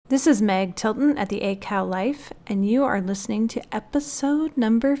This is Meg Tilton at the ACAL Life, and you are listening to episode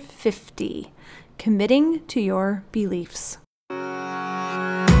number 50, Committing to Your Beliefs.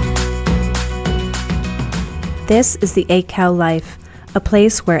 This is the ACAL Life, a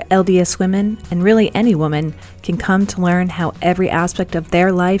place where LDS women, and really any woman, can come to learn how every aspect of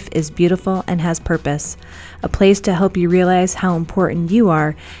their life is beautiful and has purpose. A place to help you realize how important you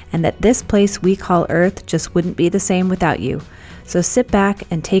are, and that this place we call Earth just wouldn't be the same without you. So sit back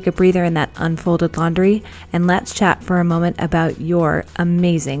and take a breather in that unfolded laundry, and let's chat for a moment about your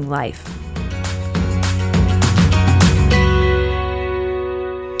amazing life.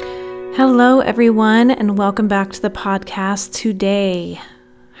 Hello, everyone, and welcome back to the podcast today.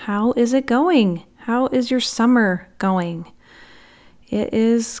 How is it going? How is your summer going? It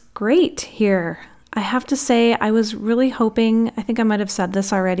is great here. I have to say, I was really hoping, I think I might have said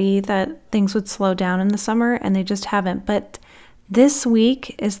this already, that things would slow down in the summer, and they just haven't. But this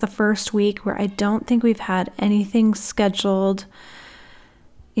week is the first week where I don't think we've had anything scheduled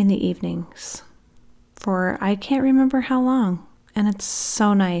in the evenings for I can't remember how long. And it's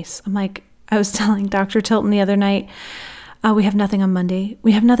so nice. I was telling Dr. Tilton the other night, we have nothing on Monday.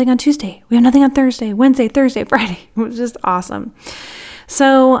 We have nothing on Tuesday. We have nothing on Thursday, Wednesday, Thursday, Friday. It was just awesome.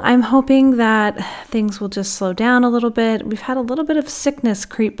 So I'm hoping that things will just slow down a little bit. We've had a little bit of sickness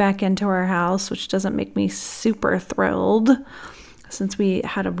creep back into our house, which doesn't make me super thrilled. Since we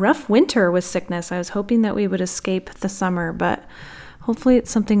had a rough winter with sickness, I was hoping that we would escape the summer, but hopefully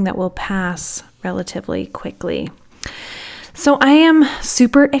it's something that will pass relatively quickly. So I am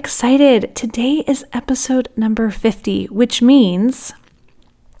super excited. Today is episode number 50, which means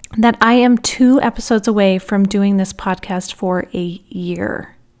that I am 2 episodes away from doing this podcast for a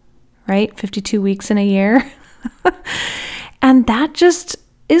year, right? 52 weeks in a year. And that just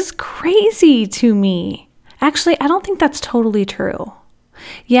is crazy to me. Actually, I don't think that's totally true.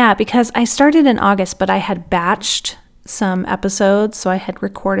 Yeah, because I started in August, but I had batched some episodes, so I had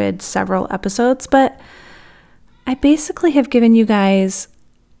recorded several episodes, but I basically have given you guys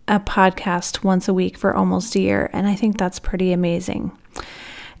a podcast once a week for almost a year, and I think that's pretty amazing.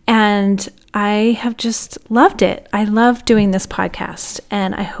 And I have just loved it. I love doing this podcast,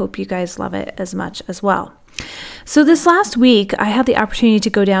 and I hope you guys love it as much as well. So this last week, I had the opportunity to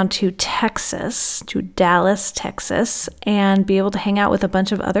go down to Texas, to Dallas, Texas, and be able to hang out with a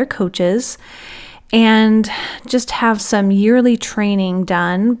bunch of other coaches and just have some yearly training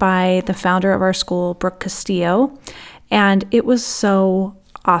done by the founder of our school, Brooke Castillo. And it was so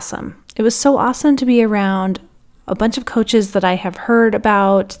awesome. It was so awesome to be around a bunch of coaches that I have heard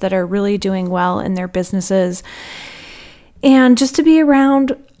about that are really doing well in their businesses, and just to be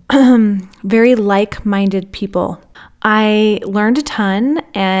around very like-minded people. I learned a ton,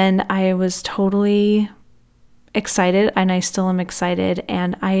 and I was totally excited, and I still am excited,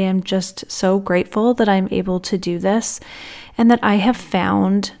 and I am just so grateful that I'm able to do this and that I have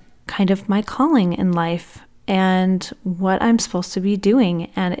found kind of my calling in life and what I'm supposed to be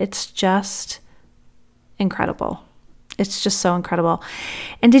doing, and it's just incredible. It's just so incredible.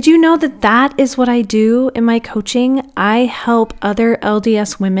 And did you know that that is what I do in my coaching? I help other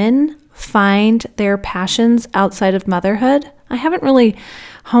LDS women find their passions outside of motherhood. I haven't really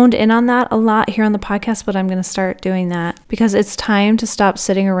honed in on that a lot here on the podcast, but I'm going to start doing that because it's time to stop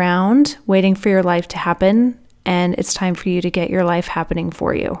sitting around waiting for your life to happen, and it's time for you to get your life happening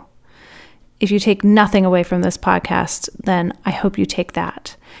for you. If you take nothing away from this podcast, then I hope you take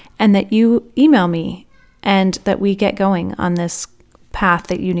that and that you email me and that we get going on this path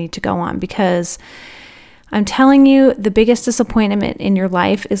that you need to go on, because I'm telling you, the biggest disappointment in your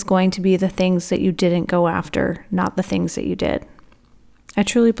life is going to be the things that you didn't go after, not the things that you did. I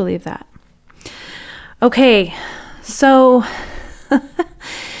truly believe that. Okay, so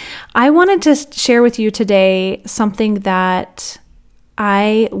I wanted to share with you today something that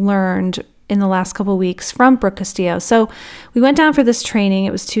I learned in the last couple of weeks from Brooke Castillo. So we went down for this training.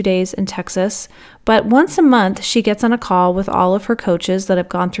 It was 2 days in Texas, but once a month she gets on a call with all of her coaches that have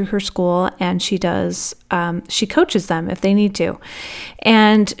gone through her school, and she coaches them if they need to.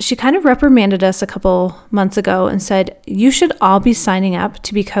 And she kind of reprimanded us a couple months ago and said, you should all be signing up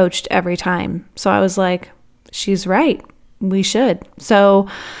to be coached every time. So I was like, she's right. We should. So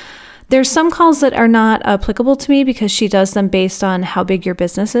there's some calls that are not applicable to me because she does them based on how big your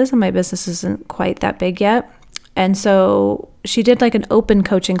business is, and my business isn't quite that big yet. And so she did like an open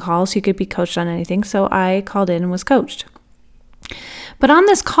coaching call, so you could be coached on anything. So I called in and was coached. But on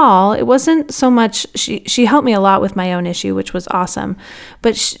this call, it wasn't so much, she helped me a lot with my own issue, which was awesome.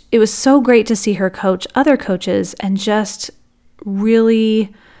 But it was so great to see her coach other coaches and just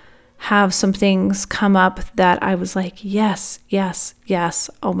really have some things come up that I was like, yes, yes,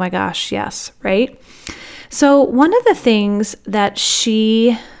 yes. Oh my gosh, yes, right? So one of the things that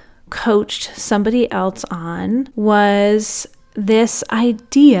she coached somebody else on was this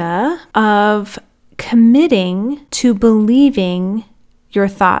idea of committing to believing your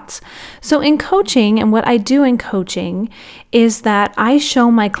thoughts. So in coaching, and what I do in coaching is that I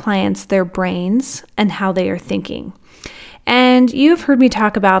show my clients their brains and how they are thinking. And you've heard me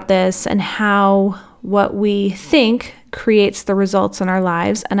talk about this and how what we think creates the results in our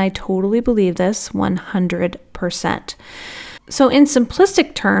lives. And I totally believe this 100%. So in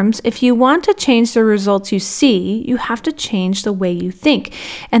simplistic terms, if you want to change the results you see, you have to change the way you think.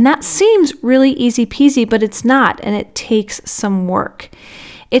 And that seems really easy peasy, but it's not, and it takes some work.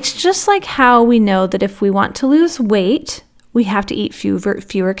 It's just like how we know that if we want to lose weight, we have to eat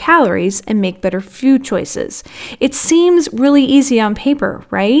fewer calories and make better food choices. It seems really easy on paper,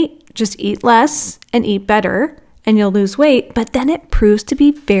 right? Just eat less and eat better, and you'll lose weight, but then it proves to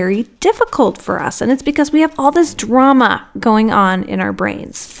be very difficult for us. And it's because we have all this drama going on in our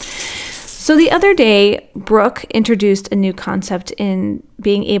brains. So the other day, Brooke introduced a new concept in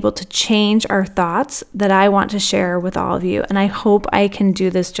being able to change our thoughts that I want to share with all of you. And I hope I can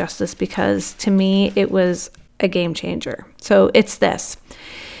do this justice because to me, it was a game changer. So it's this.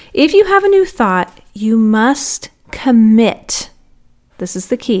 If you have a new thought, you must commit. This is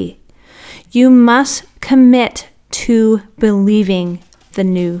the key. You must commit to believing the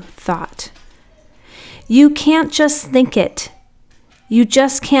new thought. You can't just think it. You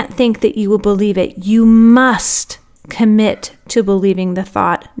just can't think that you will believe it. You must commit to believing the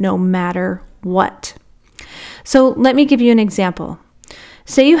thought no matter what. So let me give you an example.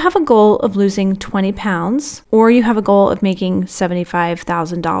 Say you have a goal of losing 20 pounds, or you have a goal of making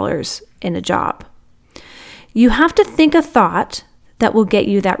 $75,000 in a job. You have to think a thought that will get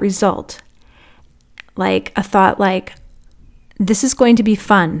you that result. Like a thought like, this is going to be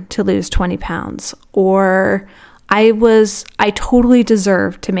fun to lose 20 pounds, or I totally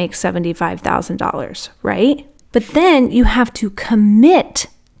deserve to make $75,000, right? But then you have to commit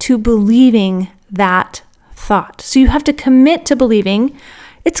to believing that thought. So you have to commit to believing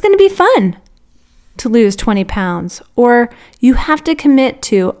it's going to be fun to lose 20 pounds, or you have to commit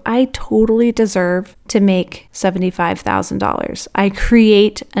to, I totally deserve to make $75,000. I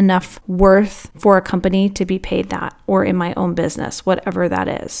create enough worth for a company to be paid that, or in my own business, whatever that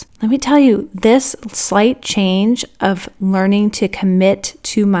is. Let me tell you, this slight change of learning to commit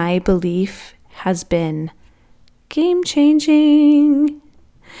to my belief has been game-changing.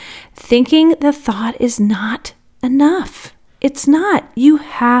 Thinking the thought is not enough. It's not. You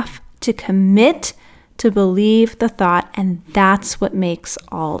have to commit to believe the thought, and that's what makes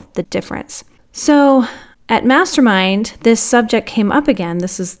all the difference. So at Mastermind, this subject came up again.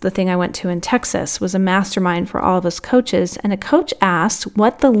 This is the thing I went to in Texas, was a mastermind for all of us coaches, and a coach asked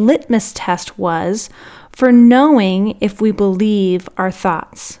what the litmus test was for knowing if we believe our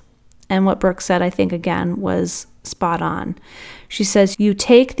thoughts. And what Brooke said, I think, again, was spot on. She says, you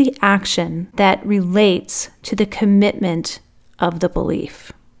take the action that relates to the commitment of the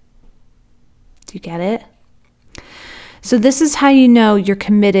belief. Do you get it? So this is how you know you're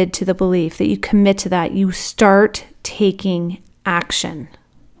committed to the belief, that you commit to that. You start taking action.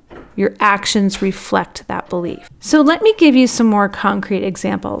 Your actions reflect that belief. So let me give you some more concrete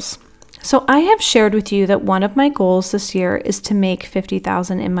examples. So I have shared with you that one of my goals this year is to make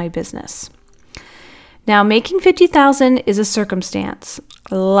 $50,000 in my business. Now, making $50,000 is a circumstance.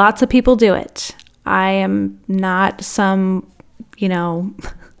 Lots of people do it. I am not some,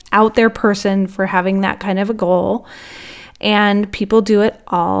 out there person for having that kind of a goal. And people do it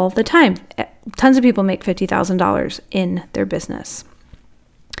all the time. Tons of people make $50,000 in their business.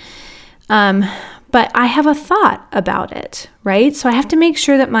 But I have a thought about it, right? So I have to make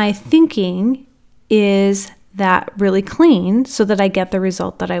sure that my thinking is that really clean so that I get the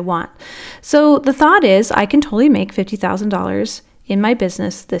result that I want. So the thought is I can totally make $50,000 in my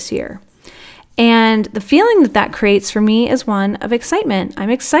business this year. And the feeling that creates for me is one of excitement. I'm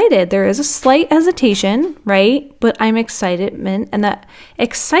excited. There is a slight hesitation, right? But I'm excited, and that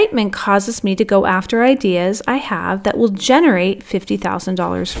excitement causes me to go after ideas I have that will generate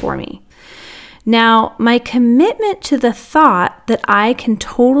 $50,000 for me. Now, my commitment to the thought that I can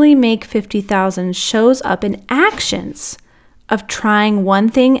totally make $50,000 shows up in actions of trying one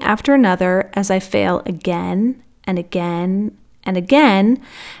thing after another as I fail again and again and again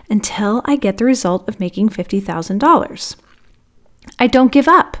until I get the result of making $50,000. I don't give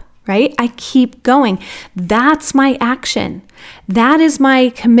up. right? I keep going. That's my action. That is my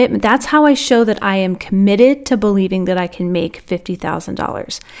commitment. That's how I show that I am committed to believing that I can make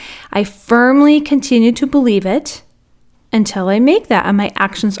 $50,000. I firmly continue to believe it until I make that, and my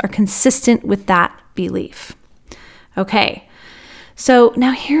actions are consistent with that belief. Okay, so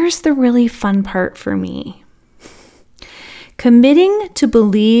now here's the really fun part for me. Committing to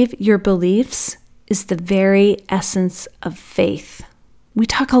believe your beliefs is the very essence of faith. We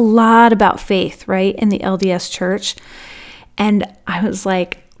talk a lot about faith, right, in the LDS church. And I was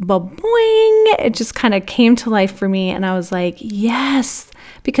like, boing, it just kind of came to life for me. And I was like, yes,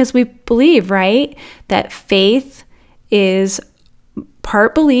 because we believe, right, that faith is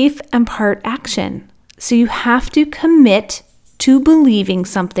part belief and part action. So you have to commit to believing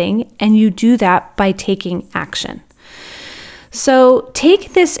something, and you do that by taking action. So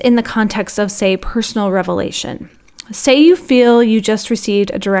take this in the context of, say, personal revelation. Say you feel you just received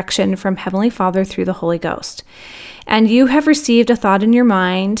a direction from Heavenly Father through the Holy Ghost, and you have received a thought in your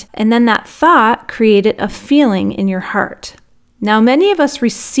mind, and then that thought created a feeling in your heart. Now, many of us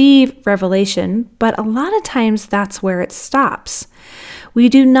receive revelation, but a lot of times that's where it stops. We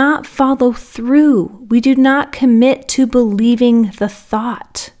do not follow through. We do not commit to believing the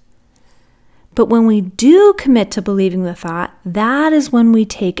thought. But when we do commit to believing the thought, that is when we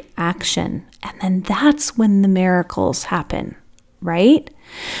take action. And then that's when the miracles happen, right?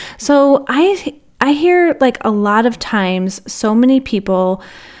 So I hear like a lot of times, so many people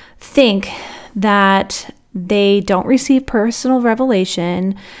think that they don't receive personal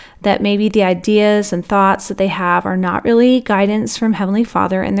revelation, that maybe the ideas and thoughts that they have are not really guidance from Heavenly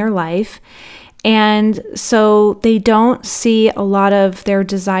Father in their life. And so they don't see a lot of their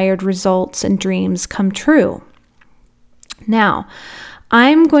desired results and dreams come true. Now,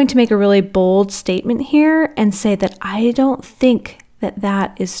 I'm going to make a really bold statement here and say that I don't think that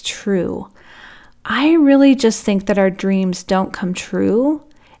that is true. I really just think that our dreams don't come true,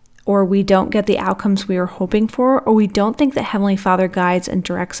 or we don't get the outcomes we are hoping for, or we don't think that Heavenly Father guides and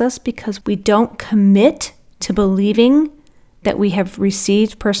directs us because we don't commit to believing that we have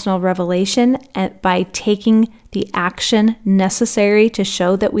received personal revelation by taking the action necessary to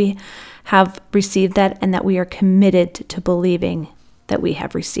show that we have received that and that we are committed to believing that we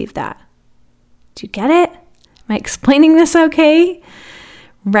have received that. Do you get it? Am I explaining this okay?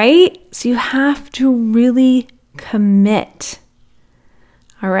 Right? So you have to really commit.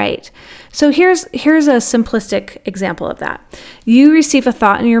 All right. So here's a simplistic example of that. You receive a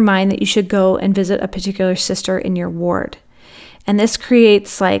thought in your mind that you should go and visit a particular sister in your ward. And this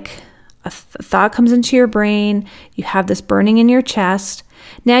creates like a thought comes into your brain. You have this burning in your chest.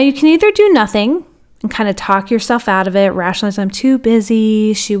 Now you can either do nothing and kind of talk yourself out of it, rationalize, I'm too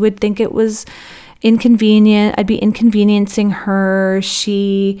busy. She would think it was inconvenient. I'd be inconveniencing her.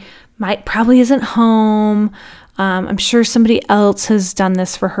 She probably isn't home. I'm sure somebody else has done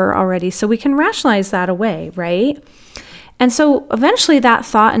this for her already. So we can rationalize that away, right? And so eventually that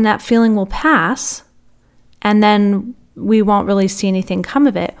thought and that feeling will pass, and then we won't really see anything come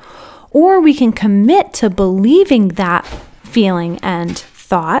of it. Or we can commit to believing that feeling and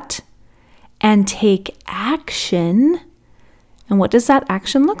thought and take action. And what does that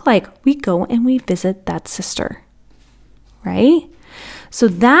action look like? We go and we visit that sister, right? So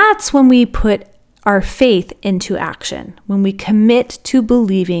that's when we put our faith into action, when we commit to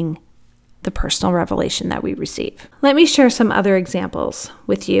believing the personal revelation that we receive. Let me share some other examples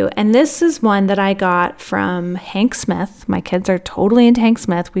with you. And this is one that I got from Hank Smith. My kids are totally into Hank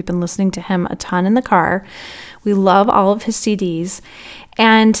Smith. We've been listening to him a ton in the car. We love all of his CDs.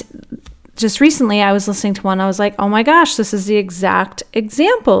 And just recently I was listening to one. I was like, oh my gosh, this is the exact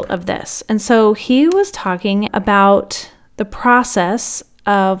example of this. And so he was talking about the process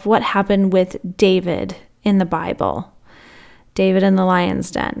of what happened with David in the Bible. David in the lion's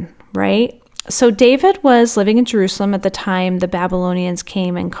den. Right? So David was living in Jerusalem at the time the Babylonians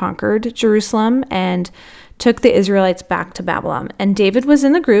came and conquered Jerusalem and took the Israelites back to Babylon. And David was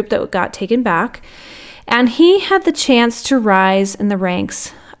in the group that got taken back. And he had the chance to rise in the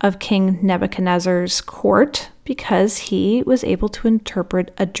ranks of King Nebuchadnezzar's court because he was able to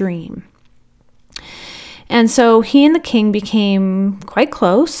interpret a dream. And so he and the king became quite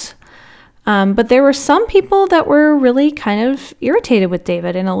close. But there were some people that were really kind of irritated with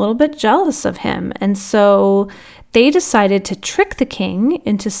David and a little bit jealous of him. And so they decided to trick the king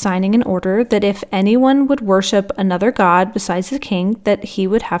into signing an order that if anyone would worship another god besides the king, that he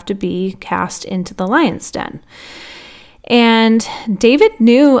would have to be cast into the lion's den. And David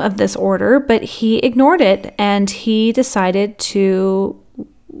knew of this order, but he ignored it, and he decided to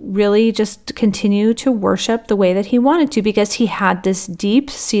really just continue to worship the way that he wanted to, because he had this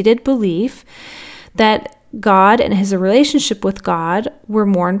deep-seated belief that God and his relationship with God were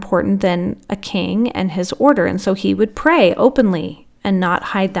more important than a king and his order. And so he would pray openly and not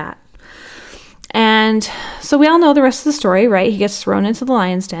hide that. And so we all know the rest of the story, right? He gets thrown into the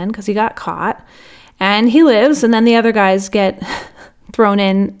lion's den because he got caught, and he lives. And then the other guys get thrown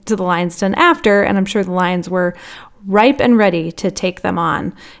into the lion's den after. And I'm sure the lions were ripe and ready to take them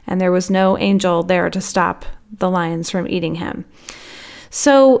on. And there was no angel there to stop the lions from eating him.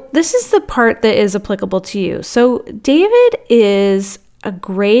 So this is the part that is applicable to you. So David is a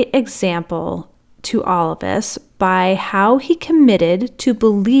great example to all of us by how he committed to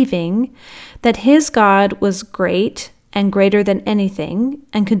believing that his God was great and greater than anything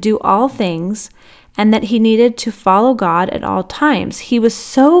and could do all things, and that he needed to follow God at all times. He was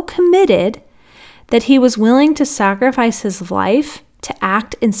so committed that he was willing to sacrifice his life to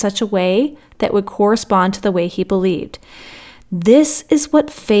act in such a way that would correspond to the way he believed. This is what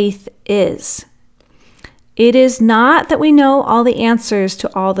faith is. It is not that we know all the answers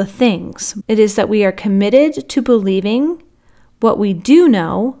to all the things. It is that we are committed to believing what we do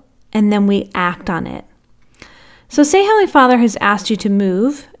know, and then we act on it. So say Heavenly Father has asked you to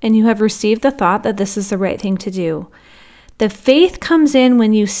move, and you have received the thought that this is the right thing to do. The faith comes in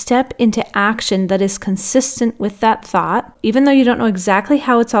when you step into action that is consistent with that thought, even though you don't know exactly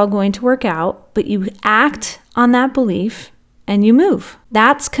how it's all going to work out, but you act on that belief and you move.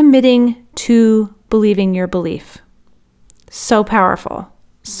 That's committing to believing your belief. So powerful,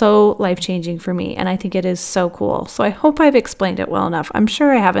 so life-changing for me, and I think it is so cool. So I hope I've explained it well enough. I'm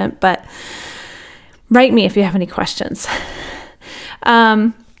sure I haven't, but write me if you have any questions.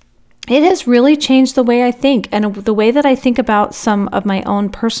 It has really changed the way I think and the way that I think about some of my own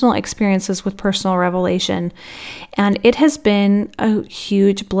personal experiences with personal revelation. And it has been a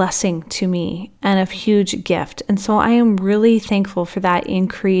huge blessing to me and a huge gift. And so I am really thankful for that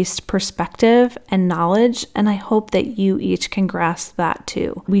increased perspective and knowledge. And I hope that you each can grasp that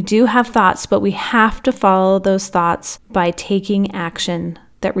too. We do have thoughts, but we have to follow those thoughts by taking action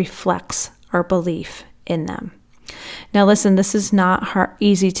that reflects our belief in them. Now listen, this is not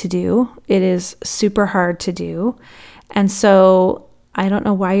easy to do. It is super hard to do. And so I don't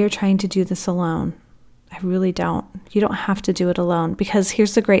know why you're trying to do this alone. I really don't. You don't have to do it alone, because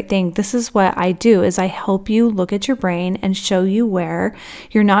here's the great thing. This is what I do, is I help you look at your brain and show you where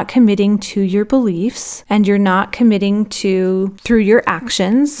you're not committing to your beliefs and you're not committing to through your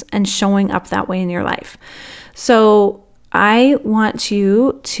actions and showing up that way in your life. So I want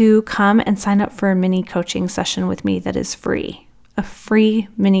you to come and sign up for a mini coaching session with me that is free. A free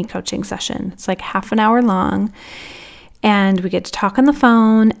mini coaching session. It's like half an hour long, and we get to talk on the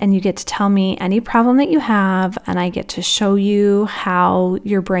phone, and you get to tell me any problem that you have, and I get to show you how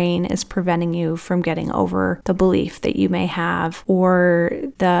your brain is preventing you from getting over the belief that you may have, or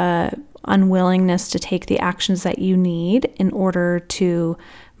the unwillingness to take the actions that you need in order to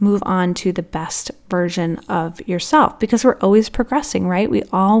move on to the best version of yourself, because we're always progressing, right? We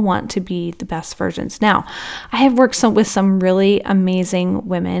all want to be the best versions. Now, I have worked with some really amazing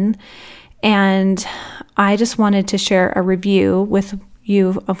women, and I just wanted to share a review with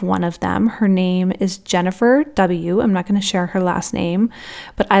you of one of them. Her name is Jennifer W. I'm not going to share her last name,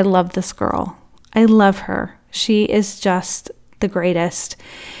 but I love this girl. I love her. She is just the greatest.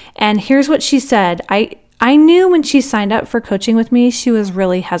 And here's what she said. I knew when she signed up for coaching with me, she was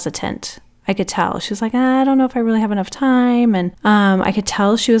really hesitant. I could tell. She was like, I don't know if I really have enough time. And I could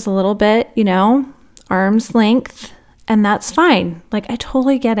tell she was a little bit, arm's length, and that's fine. Like, I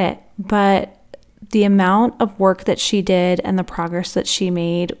totally get it. But the amount of work that she did and the progress that she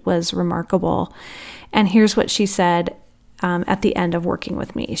made was remarkable. And here's what she said at the end of working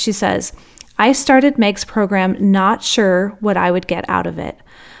with me. She says, I started Meg's program not sure what I would get out of it.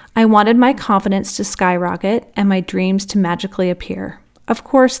 I wanted my confidence to skyrocket and my dreams to magically appear. Of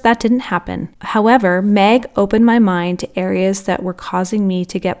course, that didn't happen. However, Meg opened my mind to areas that were causing me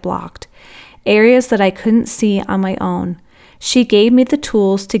to get blocked, areas that I couldn't see on my own. She gave me the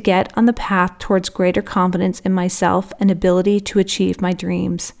tools to get on the path towards greater confidence in myself and ability to achieve my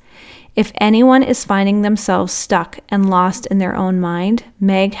dreams. If anyone is finding themselves stuck and lost in their own mind,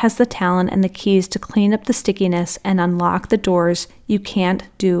 Meg has the talent and the keys to clean up the stickiness and unlock the doors you can't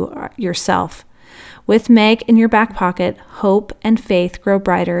do yourself. With Meg in your back pocket, hope and faith grow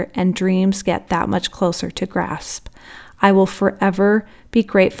brighter and dreams get that much closer to grasp. I will forever be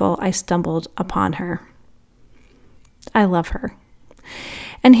grateful I stumbled upon her. I love her.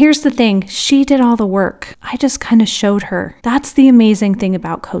 And here's the thing, she did all the work. I just kind of showed her. That's the amazing thing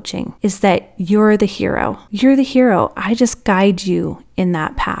about coaching, is that you're the hero. You're the hero. I just guide you in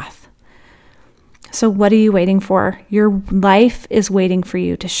that path. So what are you waiting for? Your life is waiting for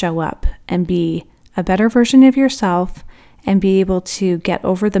you to show up and be a better version of yourself and be able to get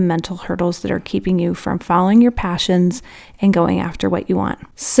over the mental hurdles that are keeping you from following your passions and going after what you want.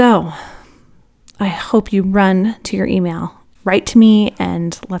 So I hope you run to your email, write to me,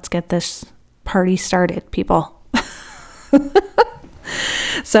 and let's get this party started, people.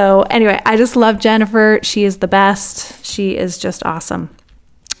 So anyway, I just love Jennifer. She is the best. She is just awesome.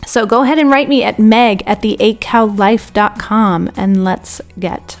 So go ahead and write me at meg@the8cowlife.com and let's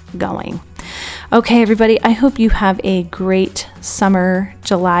get going. Okay, everybody, I hope you have a great summer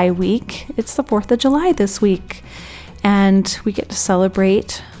July week. It's the 4th of July this week, and we get to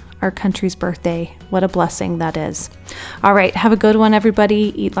celebrate our country's birthday. What a blessing that is. All right, have a good one,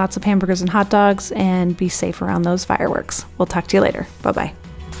 everybody. Eat lots of hamburgers and hot dogs and be safe around those fireworks. We'll talk to you later. Bye-bye.